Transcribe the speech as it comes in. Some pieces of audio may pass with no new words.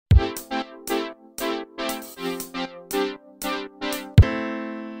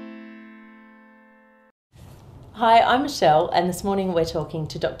Hi, I'm Michelle, and this morning we're talking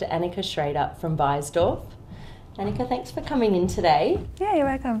to Dr. Annika Schrader from Beiersdorf. Annika, thanks for coming in today. Yeah, you're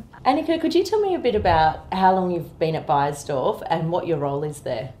welcome. Annika, could you tell me a bit about how long you've been at Beiersdorf and what your role is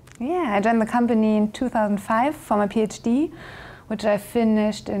there? Yeah, I joined the company in 2005 for my PhD, which I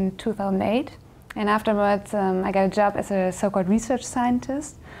finished in 2008. And afterwards, I got a job as a so-called research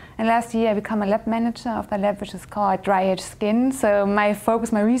scientist. And last year, I became a lab manager of the lab, which is called dry age skin. So my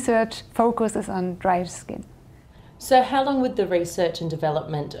research focus is on dry age skin. So how long would the research and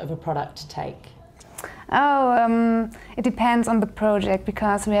development of a product take? It depends on the project,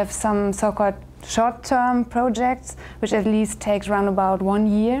 because we have some so-called short-term projects, which at least takes around about 1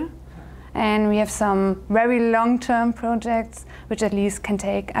 year. And we have some very long-term projects, which at least can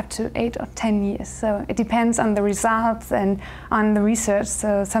take up to 8 or 10 years. So it depends on the results and on the research.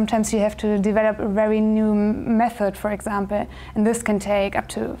 So sometimes you have to develop a very new method, for example, and this can take up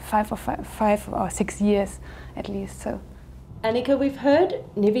to 5 or 6 years at least. So. Annika, we've heard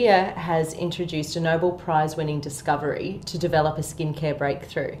NIVEA has introduced a Nobel Prize-winning discovery to develop a skincare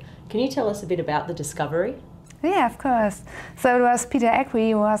breakthrough. Can you tell us a bit about the discovery? Yeah, of course. So it was Peter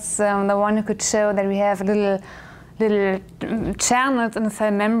Acquis who was the one who could show that we have little channels in the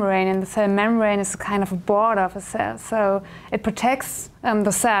cell membrane, and the cell membrane is a kind of a border of a cell. So it protects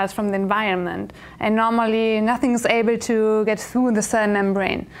the cells from the environment, and normally nothing is able to get through the cell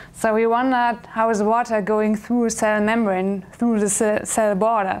membrane. So we wondered, how is water going through a cell membrane, through the cell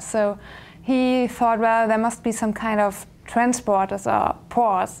border? So he thought, well, there must be some kind of transporters or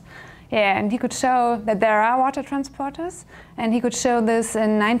pores. Yeah, and he could show that there are water transporters, and he could show this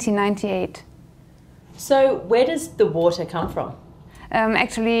in 1998. So where does the water come from?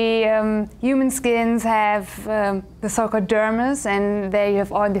 Actually, human skins have the so-called dermis, and there you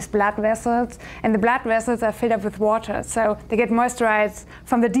have all these blood vessels, and the blood vessels are filled up with water, so they get moisturized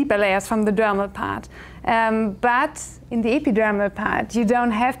from the deeper layers, from the dermal part. But in the epidermal part, you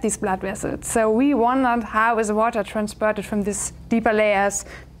don't have these blood vessels. So we wondered, how is water transported from these deeper layers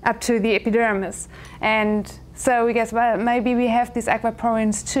up to the epidermis? And so we guess, well, maybe we have these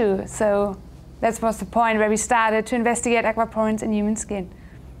aquaporins too. So that was the point where we started to investigate aquaporins in human skin.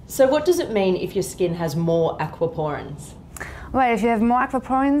 So what does it mean if your skin has more aquaporins? Well, if you have more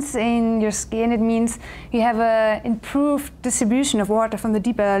aquaporins in your skin, it means you have an improved distribution of water from the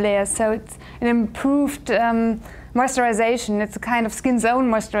deeper layers. So it's an improved moisturization. It's a kind of skin's own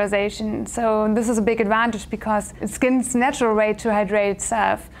moisturization. So this is a big advantage, because it's skin's natural way to hydrate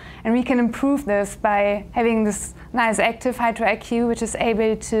itself. And we can improve this by having this nice active Hydra IQ, which is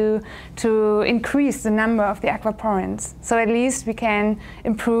able to increase the number of the aquaporins. So at least we can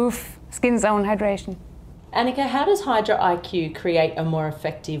improve skin's own hydration. Annika, how does Hydra IQ create a more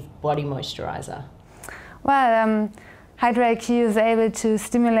effective body moisturizer? Well, Hydra IQ is able to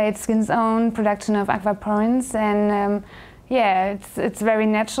stimulate skin's own production of aquaporins, and yeah, it's very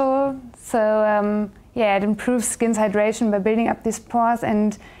natural. So yeah, it improves skin's hydration by building up these pores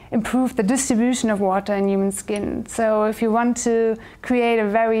and improve the distribution of water in human skin. So if you want to create a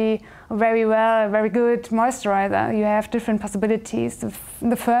very good moisturizer, you have different possibilities.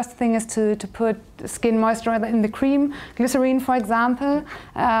 The first thing is to put skin moisturizer in the cream, glycerin for example,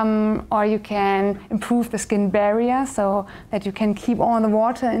 or you can improve the skin barrier so that you can keep all the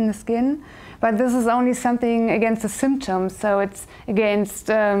water in the skin. But this is only something against the symptoms, so it's against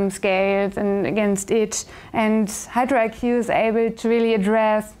scales and against itch. And Hydra IQ is able to really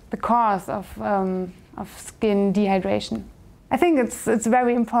address the cause of skin dehydration. I think it's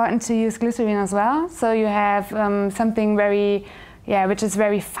very important to use glycerin as well. So you have something which is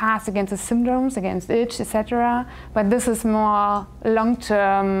very fast against the symptoms, against itch, etc. But this is more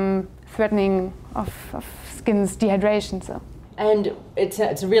long-term threatening of skin's dehydration. So. And it's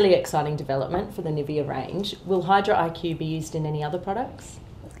a really exciting development for the NIVEA range. Will Hydra IQ be used in any other products?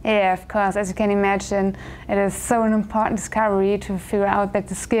 Yeah, of course. As you can imagine, it is so an important discovery to figure out that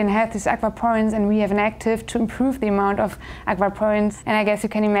the skin has these aquaporins, and we have an active to improve the amount of aquaporins. And I guess you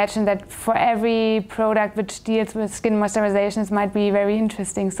can imagine that for every product which deals with skin moisturizations might be very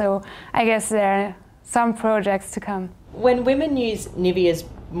interesting. So I guess there are some projects to come. When women use NIVEA's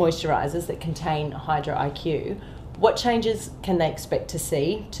moisturizers that contain Hydra IQ, what changes can they expect to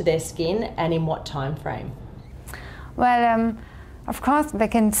see to their skin, and in what time frame? Well, of course, they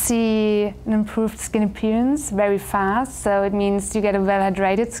can see an improved skin appearance very fast. So it means you get a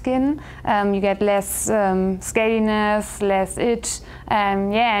well-hydrated skin, you get less scaliness, less itch,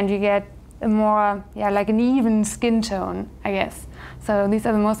 and you get a more, like an even skin tone, I guess. So these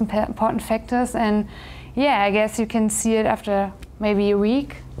are the most important factors, and yeah, I guess you can see it after maybe a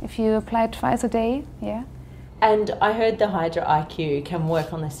week if you apply it twice a day. Yeah. And I heard the Hydra IQ can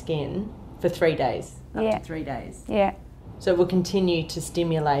work on the skin for 3 days. up Yeah. to 3 days. Yeah. So it will continue to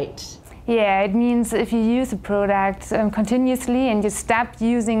stimulate. Yeah, it means if you use a product continuously and you stop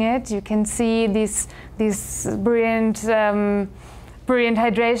using it, you can see this brilliant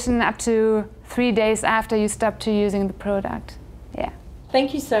hydration up to 3 days after you stop to using the product. Yeah.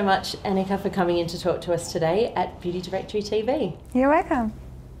 Thank you so much, Annika, for coming in to talk to us today at Beauty Directory TV. You're welcome.